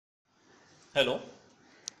Hello.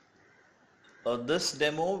 This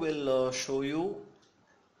demo will show you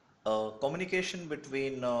communication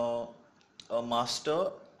between a master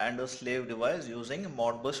and a slave device using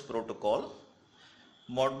Modbus protocol.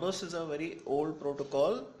 Modbus is a very old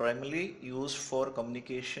protocol, primarily used for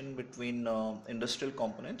communication between industrial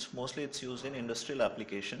components. Mostly it's used in industrial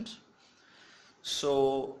applications.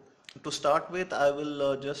 So to start with, I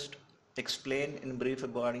will just explain in brief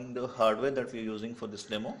regarding the hardware that we are using for this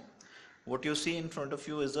demo. What you see in front of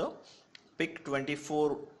you is a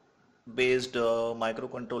PIC24 based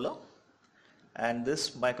microcontroller, and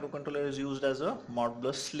this microcontroller is used as a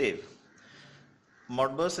Modbus slave.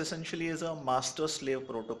 Modbus essentially is a master slave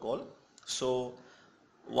protocol. So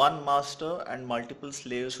one master and multiple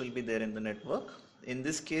slaves will be there in the network. In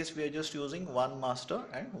this case we are just using one master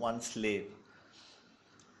and one slave.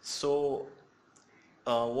 So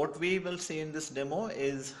what we will see in this demo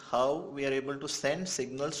is how we are able to send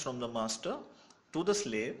signals from the master to the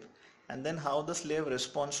slave, and then how the slave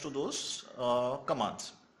responds to those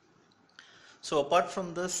commands. So apart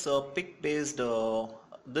from this PIC based,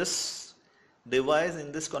 this device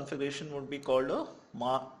in this configuration would be called a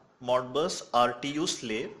Modbus RTU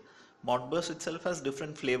slave. Modbus itself has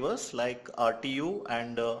different flavors like RTU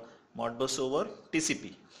and Modbus over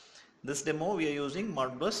TCP. This demo we are using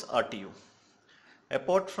Modbus RTU.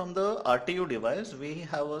 Apart from the RTU device, we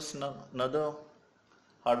have another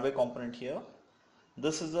hardware component here.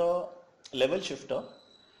 This is a level shifter.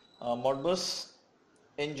 Modbus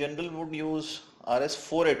in general would use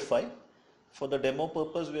RS485. For the demo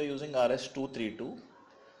purpose we are using RS232.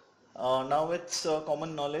 Now it's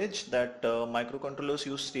common knowledge that microcontrollers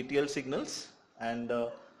use TTL signals, and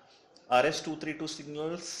RS232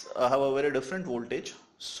 signals have a very different voltage.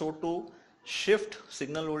 So to shift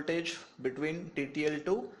signal voltage between TTL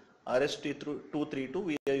to RS232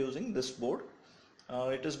 we are using this board.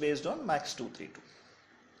 It is based on MAX232.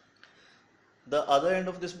 The other end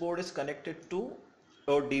of this board is connected to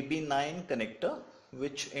a DB9 connector,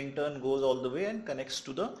 which in turn goes all the way and connects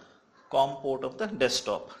to the COM port of the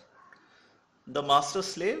desktop. The master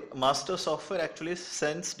software actually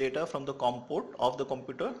sends data from the COM port of the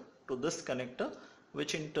computer to this connector,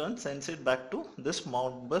 which in turn sends it back to this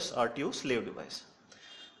Modbus RTU slave device.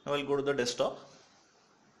 Now I'll go to the desktop.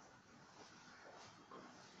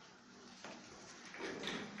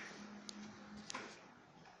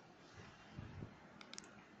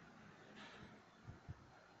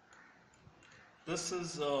 This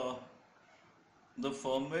is the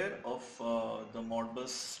firmware of the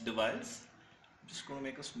Modbus device. I'm just going to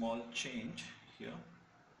make a small change here,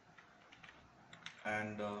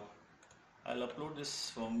 and I'll upload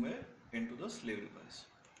this firmware into the slave device.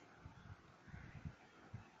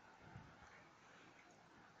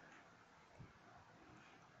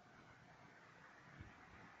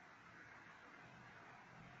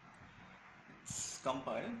 It's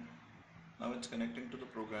compiled. Now it's connecting to the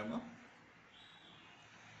programmer.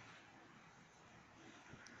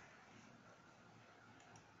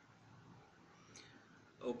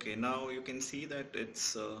 Okay, now you can see that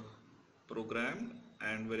it's programmed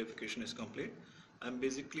and verification is complete. I'm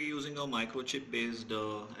basically using a microchip based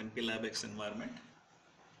MPLABX environment.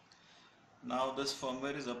 Now this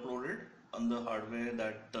firmware is uploaded on the hardware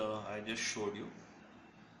that I just showed you.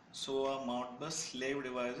 So our Modbus slave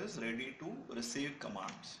device is ready to receive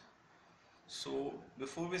commands. So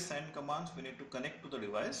before we send commands, we need to connect to the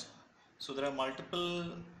device. So there are multiple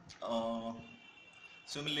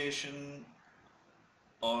simulation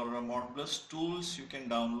or Modbus tools you can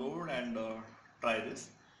download and try this.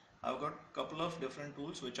 I've got a couple of different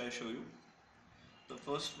tools which I show you. The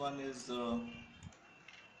first one is a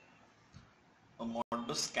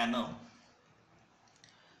Modbus scanner.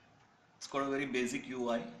 It's got a very basic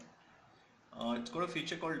UI. It's got a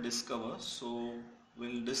feature called discover. So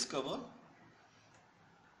we'll discover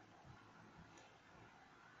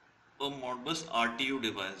a Modbus RTU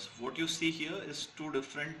device. What you see here is two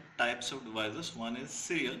different types of devices. One is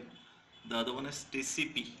serial, the other one is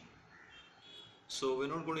TCP. So we're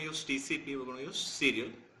not going to use TCP, we're going to use serial.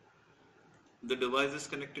 The device is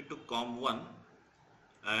connected to COM1,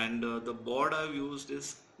 and the board I've used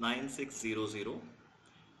is 9600.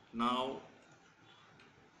 Now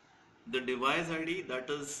the device ID that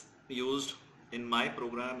is used in my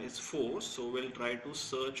program is 4, so we'll try to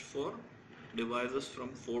search for devices from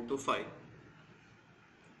 4 to 5.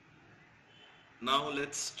 Now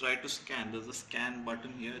let's try to scan. There's a scan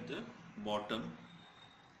button here at the bottom.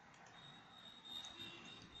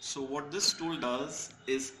 So what this tool does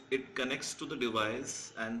is it connects to the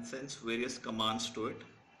device and sends various commands to it.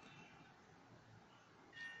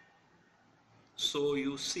 So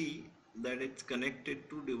you see that it's connected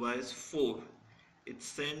to device 4. It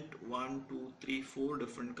sent 1, 2, 3, 4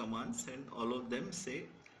 different commands and all of them say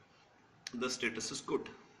the status is good.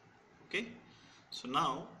 Okay, so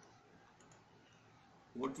now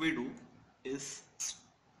what we do is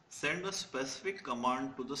send a specific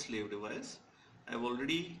command to the slave device. I've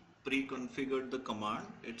already pre-configured the command.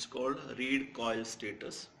 It's called read coil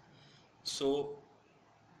status. So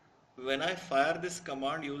when I fire this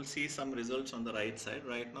command, you will see some results on the right side.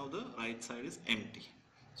 Right now the right side is empty.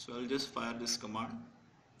 So I'll just fire this command.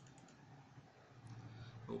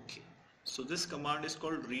 Okay, so this command is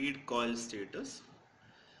called read coil status.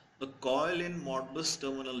 A coil in Modbus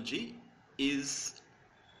terminology is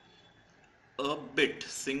a bit,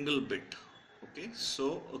 single bit. Okay,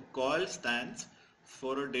 so a coil stands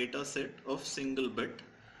for a data set of single bit,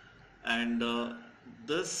 and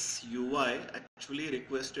this UI actually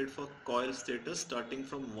requested for coil status starting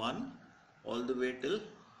from 1 all the way till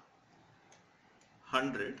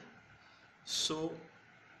 100. So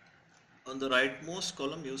on the rightmost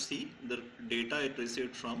column you see the data it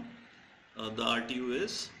received from the RTU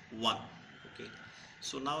is 1. Okay,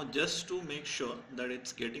 so now just to make sure that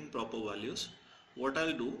it's getting proper values, what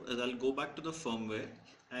I'll do is I'll go back to the firmware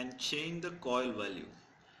and change the coil value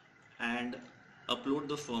and upload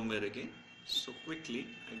the firmware again. So quickly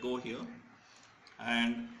I go here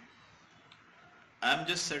and I'm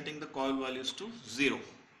just setting the coil values to 0.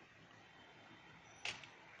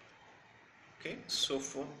 Okay, so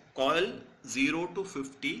for coil 0 to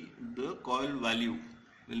 50 the coil value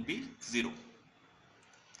will be 0.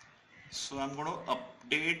 So I'm going to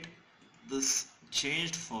update this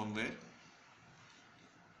changed firmware.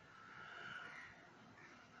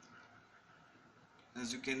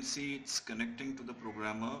 As you can see, it's connecting to the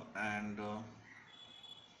programmer and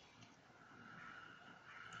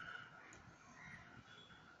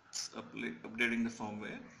it's updating the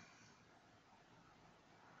firmware.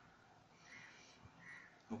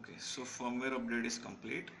 Okay, so firmware update is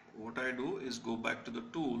complete. What I do is go back to the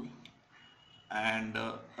tool and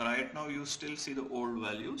right now you still see the old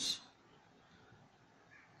values.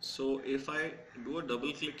 So if I do a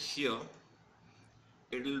double click here,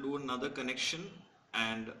 it will do another connection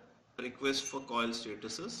and request for coil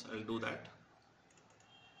statuses. I'll do that.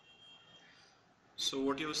 So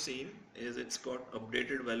what you've seen is it's got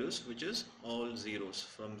updated values which is all zeros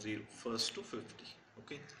from 1st to 50.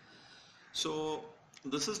 Okay, so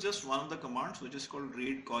this is just one of the commands which is called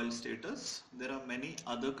read coil status. There are many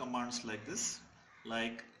other commands like this,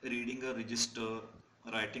 like reading a register,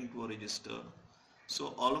 writing to a register.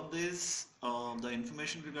 So all of this, the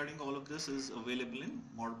information regarding all of this is available in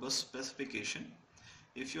Modbus specification.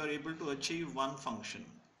 If you are able to achieve one function,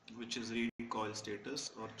 which is read coil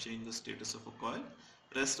status or change the status of a coil,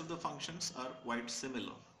 rest of the functions are quite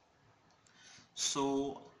similar.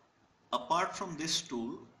 So apart from this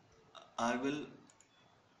tool, I will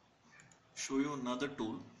show you another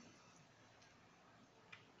tool.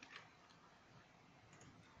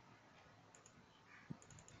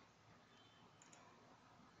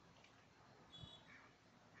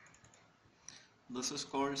 This is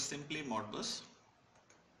called simply Modbus.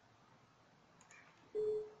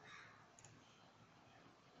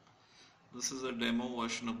 This is a demo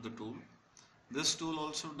version of the tool. This tool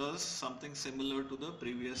also does something similar to the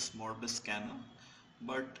previous Modbus scanner,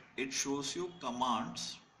 but it shows you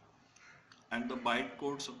commands and the byte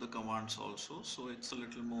codes of the commands also. So it's a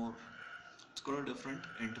little more, it's got a different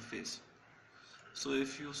interface. So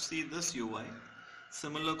if you see this UI,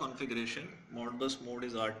 similar configuration, Modbus mode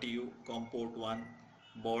is RTU, COM port 1,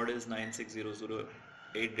 baud is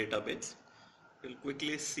 96008 data bits. We'll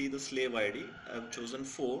quickly see the slave ID. I've chosen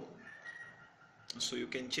 4, so you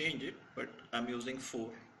can change it, but I'm using 4.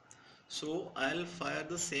 So I'll fire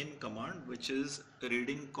the same command, which is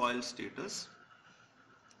reading coil status.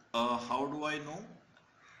 How do I know?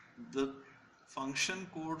 The function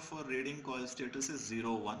code for reading coil status is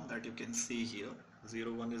 01 that you can see here.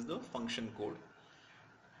 01 is the function code,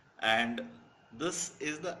 and this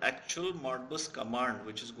is the actual Modbus command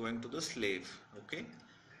which is going to the slave. Okay,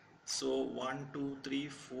 so 1 2 3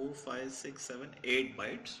 4 5 6 7 8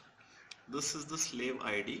 bytes. This is the slave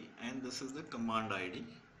ID and this is the command ID.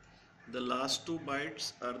 The last 2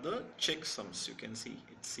 bytes are the checksums. You can see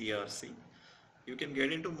it's CRC. You can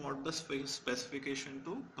get into Modbus specification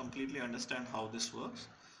to completely understand how this works.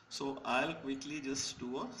 So I'll quickly just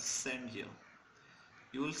do a send here.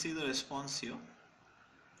 You will see the response here.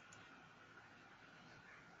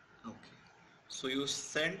 Okay, so you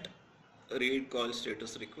sent a read call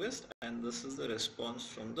status request and this is the response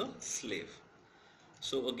from the slave.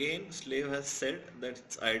 So again, slave has said that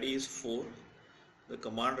its ID is 4. The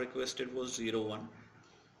command requested was 01.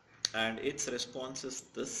 and its response is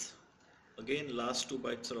this. Again, last 2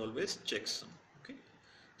 bytes are always checksum. Okay,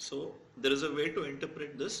 so there is a way to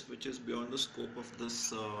interpret this which is beyond the scope of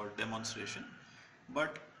this demonstration,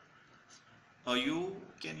 but you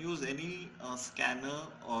can use any scanner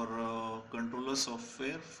or controller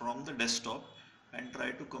software from the desktop and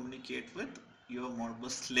try to communicate with your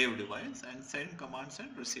Modbus slave device and send commands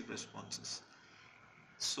and receive responses.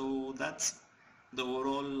 So that's the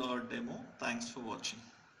overall demo. Thanks for watching.